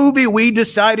only movie we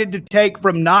decided to take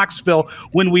from Knoxville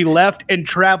when we left and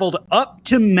traveled up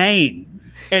to Maine.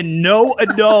 And no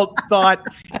adult thought,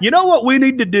 you know what we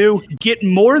need to do? Get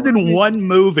more than one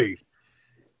movie.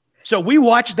 So we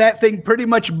watched that thing pretty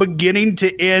much beginning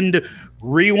to end,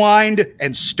 rewind,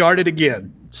 and start it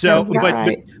again. So,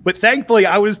 but thankfully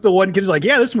I was the one kid who's like,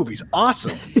 yeah, this movie's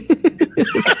awesome.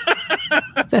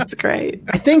 That's great.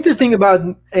 I think the thing about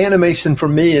animation for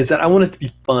me is that I want it to be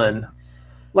fun.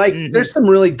 Like, there's some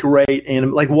really great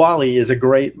like WALL-E is a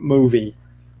great movie,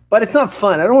 but it's not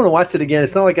fun. I don't want to watch it again.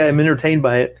 It's not like I'm entertained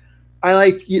by it.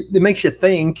 It makes you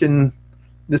think, and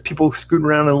there's people scooting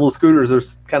around in little scooters are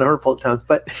kind of hurtful at times.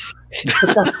 But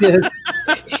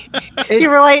he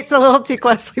relates a little too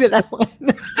closely to that one.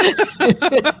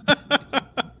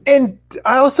 And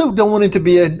I also don't want it to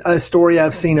be a story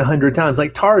I've seen 100 times.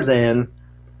 Like Tarzan,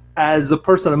 as a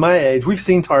person of my age, we've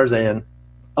seen Tarzan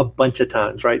a bunch of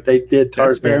times, right? They did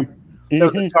Tarzan. There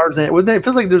was a Tarzan. It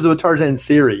feels like there's a Tarzan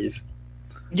series.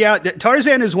 Yeah,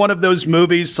 Tarzan is one of those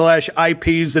movies /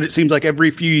 IPs that it seems like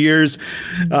every few years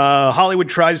Hollywood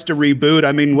tries to reboot.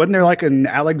 I mean, wasn't there like an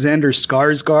Alexander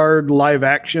Skarsgård live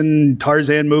action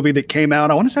Tarzan movie that came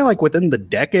out, I want to say like within the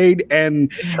decade, and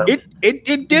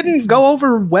it didn't go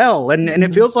over well. And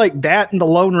it feels like that and the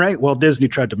Lone Ranger. Well, Disney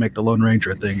tried to make the Lone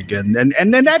Ranger thing again,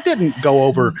 and then that didn't go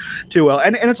over too well.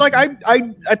 And it's like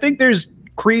I think there's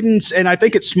credence, and I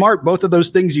think it's smart, both of those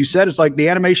things you said. It's like the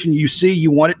animation you see,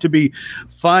 you want it to be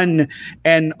fun,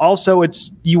 and also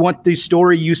you want the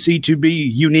story you see to be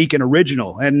unique and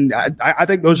original, and I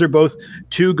think those are both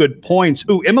two good points.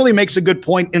 Ooh, Emily makes a good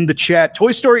point in the chat.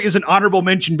 Toy Story is an honorable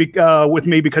mention with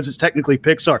me because it's technically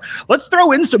Pixar. Let's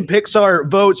throw in some Pixar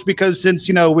votes, because since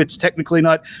it's technically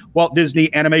not Walt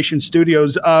Disney Animation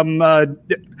Studios.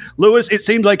 Louis, it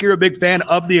seems like you're a big fan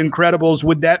of The Incredibles.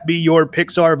 Would that be your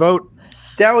Pixar vote?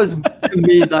 That was, to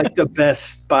me, like the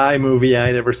best spy movie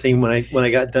I'd ever seen when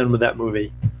I got done with that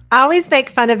movie. I always make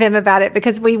fun of him about it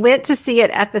because we went to see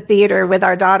it at the theater with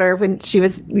our daughter when she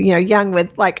was, young, with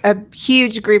like a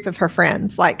huge group of her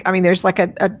friends. Like, I mean, there's like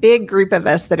a big group of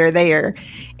us that are there,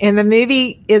 and the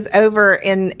movie is over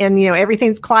and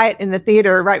everything's quiet in the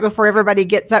theater right before everybody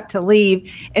gets up to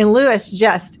leave. And Louis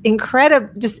just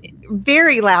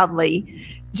very loudly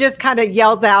just kind of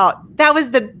yells out, "That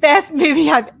was the best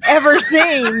movie I've ever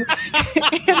seen."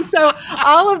 And so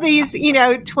all of these,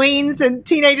 tweens and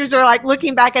teenagers are like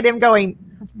looking back at him going,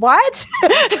 "What?"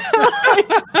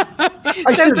 I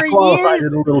should have qualified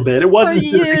it a little bit. It wasn't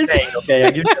Citizen Kane, okay?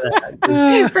 I give you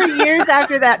that. For years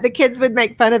after that, the kids would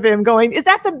make fun of him going, "Is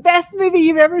that the best movie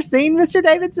you've ever seen, Mr.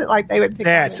 Davidson?" Like they would pick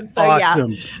on him. So,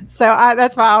 awesome. Yeah. So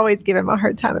that's why I always give him a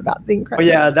hard time about The Incredibles. But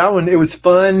yeah, that one, it was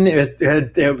fun. It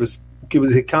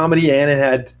was a comedy, and it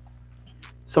had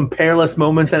some perilous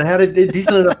moments, and it had a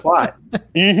decent enough plot.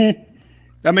 Mm-hmm.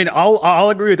 I mean, I'll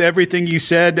agree with everything you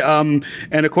said. And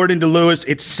according to Louis,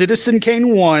 it's Citizen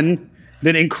Kane 1,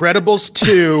 then Incredibles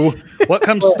 2. What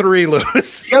comes 3,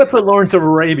 Louis? You got to put Lawrence of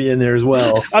Arabia in there as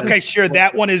well. Okay, sure,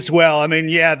 that one as well. I mean,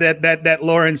 yeah, that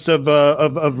Lawrence of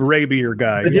Arabia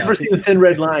guy. Have you ever seen The Thin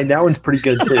Red Line? That one's pretty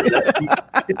good too.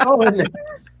 It's all in there.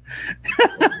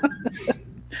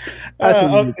 That's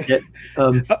what you get.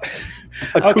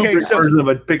 A Kubrick version of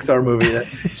a Pixar movie.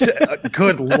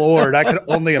 Good Lord, I could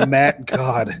only imagine.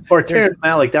 God. Or Terrence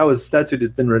Malick. That's who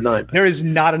did Thin Red Line. There is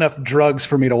not enough drugs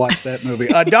for me to watch that movie.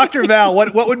 Dr. Val,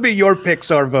 what would be your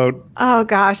Pixar vote? Oh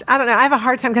gosh, I don't know. I have a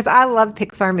hard time because I love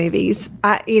Pixar movies.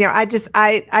 I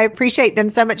appreciate them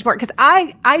so much more because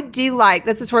I do like.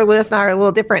 This is where Louis and I are a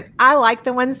little different. I like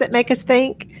the ones that make us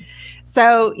think.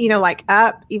 So, like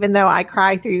Up, even though I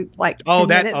cry through like 10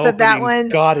 minutes of that one,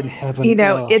 God in heaven.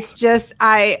 It's just,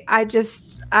 I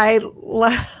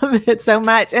love it so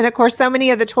much. And of course, so many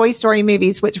of the Toy Story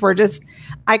movies, which were just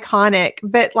iconic,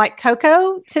 but like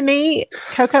Coco, to me,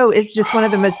 Coco is just one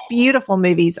of the most beautiful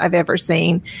movies I've ever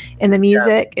seen. And the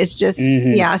music is just,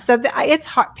 So it's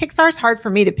hard. Pixar's hard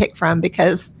for me to pick from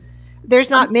because there's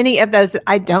not many of those that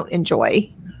I don't enjoy.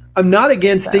 I'm not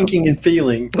against thinking and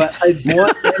feeling, but I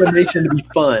want animation to be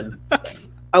fun.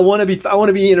 I want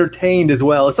to be entertained as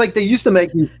well. It's like they used to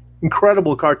make these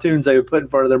incredible cartoons they would put in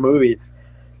front of their movies,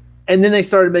 and then they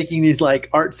started making these like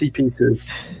artsy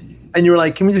pieces. And you were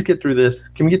like, "Can we just get through this?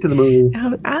 Can we get to the movie?"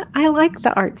 I like the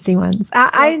artsy ones.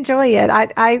 I enjoy it.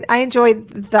 I enjoy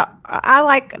I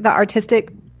like the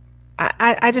artistic.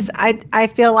 I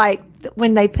feel like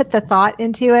when they put the thought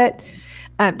into it.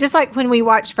 Just like when we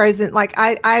watched Frozen, like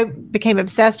I became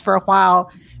obsessed for a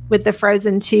while with the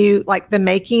Frozen 2, like the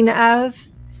making of,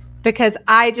 because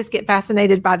I just get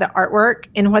fascinated by the artwork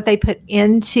and what they put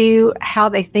into how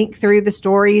they think through the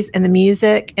stories and the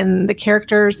music and the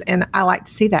characters. And I like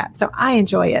to see that. So I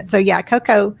enjoy it. So yeah,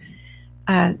 Coco,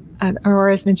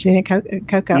 Aurora's mentioning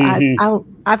Coco.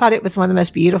 I thought it was one of the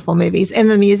most beautiful movies,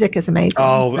 and the music is amazing.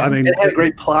 Oh, so. I mean, it had a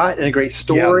great plot and a great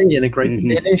story and a great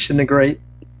finish and a great.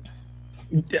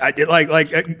 I did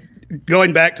like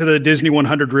going back to the Disney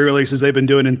 100 re-releases they've been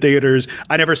doing in theaters.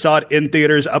 I never saw it in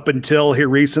theaters up until here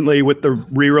recently with the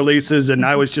re-releases, and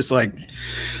I was just like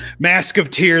mask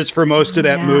of tears for most of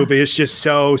that movie. It's just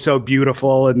so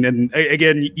beautiful, and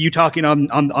again, you talking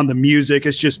on the music,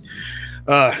 it's just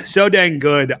so dang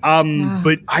good.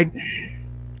 But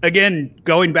again,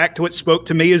 going back to what spoke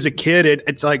to me as a kid,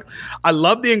 it's like I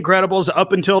love The Incredibles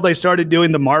up until they started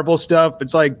doing the Marvel stuff.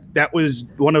 It's like that was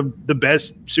one of the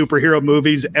best superhero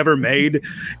movies ever made.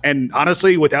 And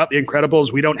honestly, without The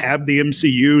Incredibles, we don't have the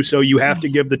MCU. So you have to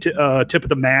give the tip of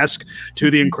the mask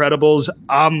to The Incredibles.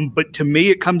 But to me,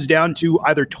 it comes down to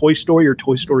either Toy Story or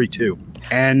Toy Story 2.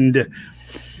 And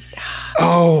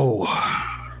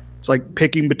it's like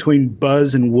picking between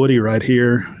Buzz and Woody right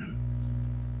here.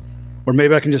 Or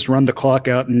maybe I can just run the clock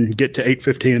out and get to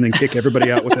 8:15 and then kick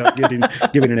everybody out without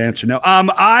giving an answer. No,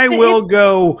 I will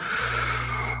go.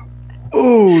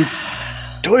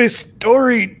 Toy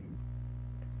Story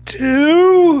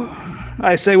 2.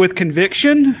 I say with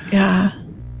conviction. Yeah,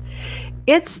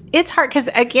 it's hard because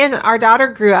again, our daughter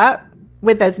grew up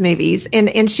with those movies,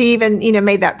 and she even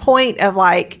made that point of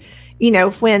like,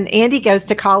 when Andy goes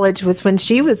to college was when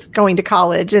she was going to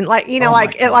college, and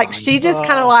she just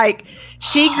kind of like.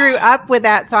 She grew up with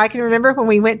that. So I can remember when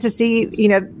we went to see,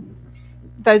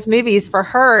 those movies for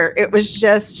her, it was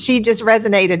just, she just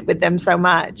resonated with them so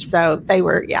much. So they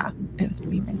were, it was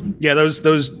pretty amazing. Yeah,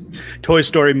 those Toy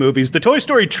Story movies, the Toy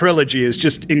Story trilogy is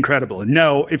just incredible. And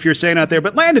no, if you're saying out there,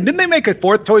 but Landon, didn't they make a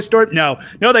fourth Toy Story? No,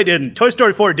 they didn't. Toy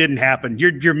Story 4 didn't happen.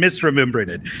 You're misremembering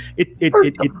it.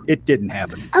 It didn't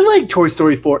happen. I like Toy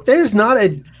Story 4. There's not a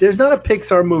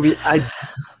Pixar movie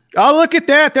Oh, look at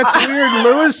that. That's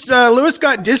weird. Lewis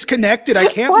got disconnected. I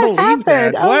can't believe happened?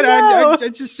 that. Oh, what? no. I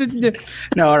just didn't.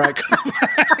 No, all right.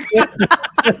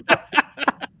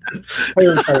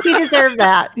 He deserved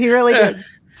that. He really did.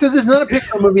 So there's not a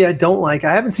Pixar movie I don't like.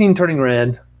 I haven't seen Turning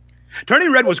Red.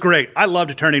 Turning Red was great. I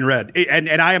loved Turning Red. And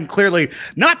I am clearly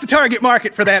not the target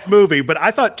market for that movie, but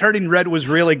I thought Turning Red was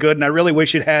really good, and I really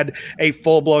wish it had a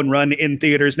full-blown run in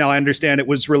theaters. Now, I understand it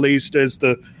was released as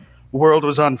the world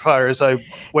was on fire as I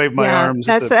waved my arms.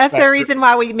 That's the reason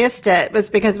why we missed it, was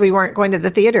because we weren't going to the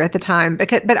theater at the time. But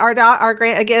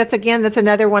that's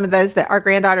another one of those that our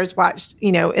granddaughters watched,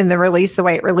 in the release, the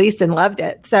way it released, and loved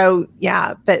it. So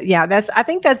I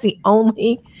think that's the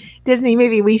only Disney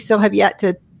movie we still have yet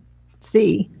to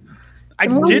see. I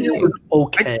didn't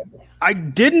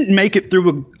make it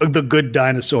through The Good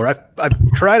Dinosaur.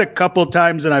 I've tried a couple of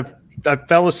times, and I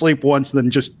fell asleep once and then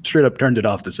just straight up turned it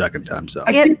off the second time. So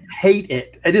I didn't hate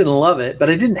it. I didn't love it, but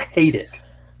I didn't hate it.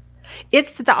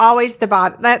 It's always the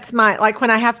bottom. That's my, like, when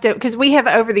I have to, because we have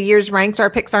over the years ranked our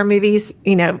Pixar movies,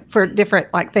 for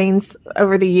different things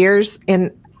over the years, and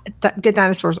Good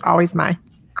Dinosaur is always my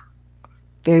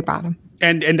very bottom.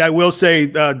 And I will say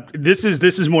this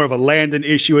is more of a Landon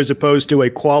issue as opposed to a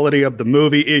quality of the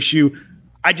movie issue.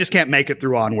 I just can't make it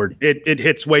through Onward. It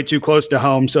hits way too close to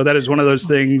home. So that is one of those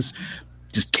things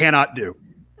just cannot do.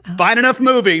 Fine enough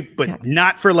movie, but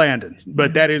not for Landon.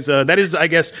 But that is, I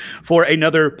guess, for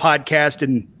another podcast,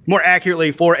 and more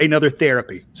accurately for another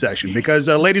therapy session. Because,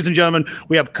 ladies and gentlemen,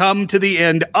 we have come to the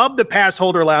end of the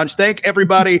Passholder Lounge. Thank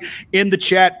everybody in the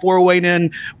chat for weighing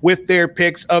in with their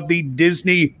picks of the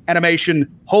Disney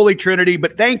Animation Holy Trinity.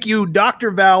 But thank you, Dr.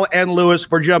 Val and Louis,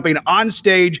 for jumping on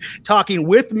stage, talking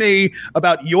with me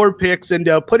about your picks, and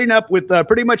putting up with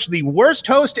pretty much the worst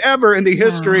host ever in the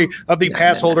history of the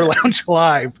Passholder Lounge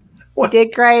Live. You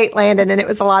did great, Landon, and it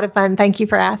was a lot of fun. Thank you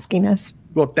for asking us.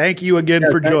 Well, thank you again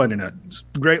for joining us.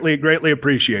 Greatly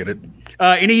appreciated.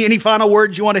 Any final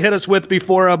words you want to hit us with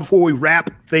before we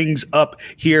wrap things up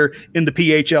here in the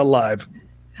PHL Live?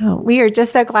 Oh, we are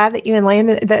just so glad that you and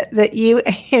Landon, that you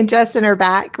and Justin are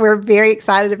back. We're very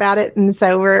excited about it, and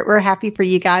so we're happy for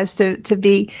you guys to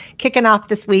be kicking off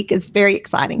this week. It's very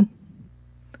exciting.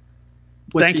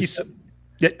 Thank you so.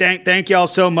 Thank y'all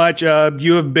so much.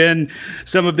 You have been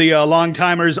some of the long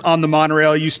timers on the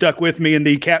monorail. You stuck with me in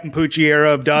the Captain Poochie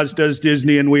era of Doz Does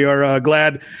Disney, and we are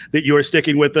glad that you are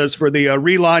sticking with us for the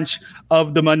relaunch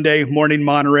of the Monday morning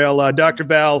monorail. Dr.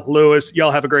 Val, Louis, y'all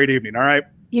have a great evening. All right.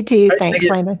 You too. Thanks,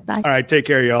 Landon. Bye. All right. Take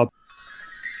care, y'all.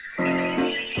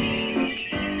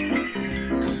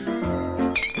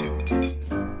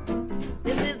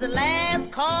 This is the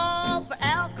last call for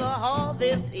alcohol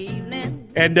this evening.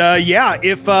 And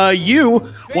if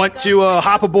you want to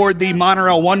hop aboard the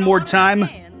monorail one more time,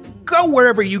 go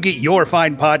wherever you get your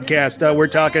fine podcast. We're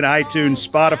talking iTunes,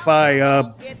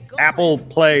 Spotify, Apple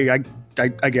Play.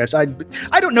 I guess I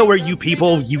don't know where you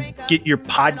get your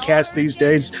podcast these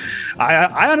days.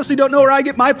 I honestly don't know where I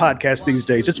get my podcast these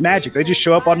days. It's magic. They just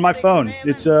show up on my phone.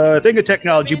 It's a thing of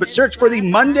technology. But search for the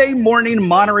Monday Morning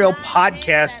Monorail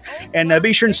podcast, and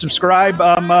be sure and subscribe.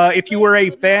 If you were a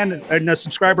fan and a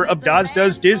subscriber of Doz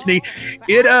Does Disney,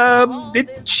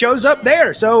 it shows up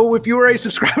there. So if you were a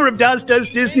subscriber of Doz Does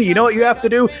Disney, you know what you have to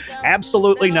do?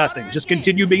 Absolutely nothing. Just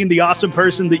continue being the awesome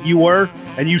person that you were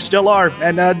and you still are.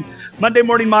 And Monday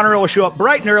Morning Monorail will show up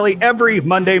bright and early every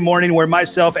Monday morning, where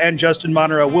myself and Justin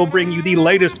Monorail will bring you the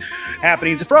latest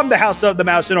happenings from the House of the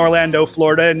Mouse in Orlando,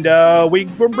 Florida. And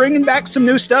we're bringing back some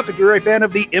new stuff. If you're a fan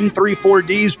of the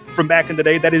M3-4Ds from back in the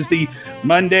day, that is the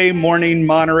Monday Morning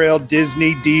Monorail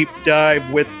Disney Deep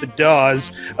Dive with the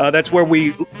Doz. That's where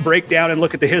we break down and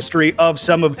look at the history of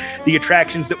some of the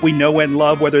attractions that we know and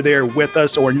love, whether they're with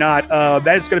us or not.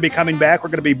 That is going to be coming back. We're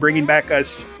going to be bringing back a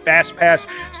Fast Pass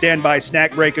Standby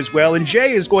Snack Break as well. And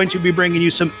Jay is going to be bringing you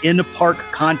some in-park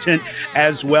content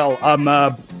as well.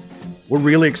 We're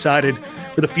really excited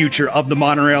for the future of the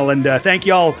monorail, and thank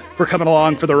y'all for coming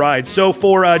along for the ride. So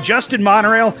for Justin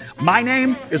Monorail, my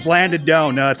name is Landon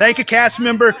Doane. Thank a cast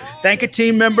member, thank a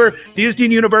team member. Disney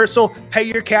and Universal, pay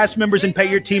your cast members and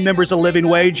pay your team members a living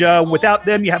wage. Without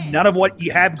them, you have none of what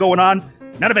you have going on.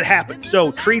 None of it happens.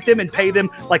 So treat them and pay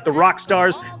them like the rock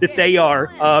stars that they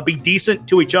are. Be decent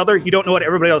to each other. You don't know what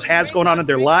everybody else has going on in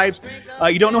their lives.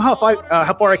 You don't know how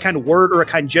far a kind of word or a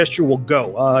kind gesture will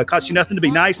go. It costs you nothing to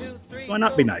be nice, so why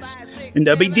not be nice? And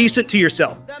be decent to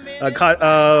yourself. And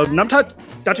I'm not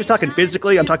just talking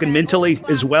physically, I'm talking mentally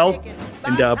as well.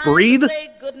 And breathe,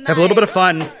 have a little bit of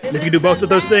fun. And if you do both of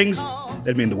those things,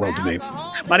 that'd mean the world to me.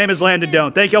 My name is Landon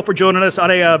Doane. Thank you all for joining us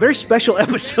on a very special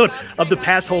episode of the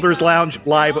Passholders Lounge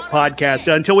live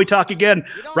podcast. Until we talk again,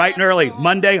 bright and early,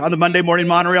 Monday on the Monday Morning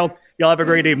Monorail, y'all have a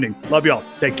great evening. Love y'all.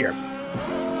 Take care.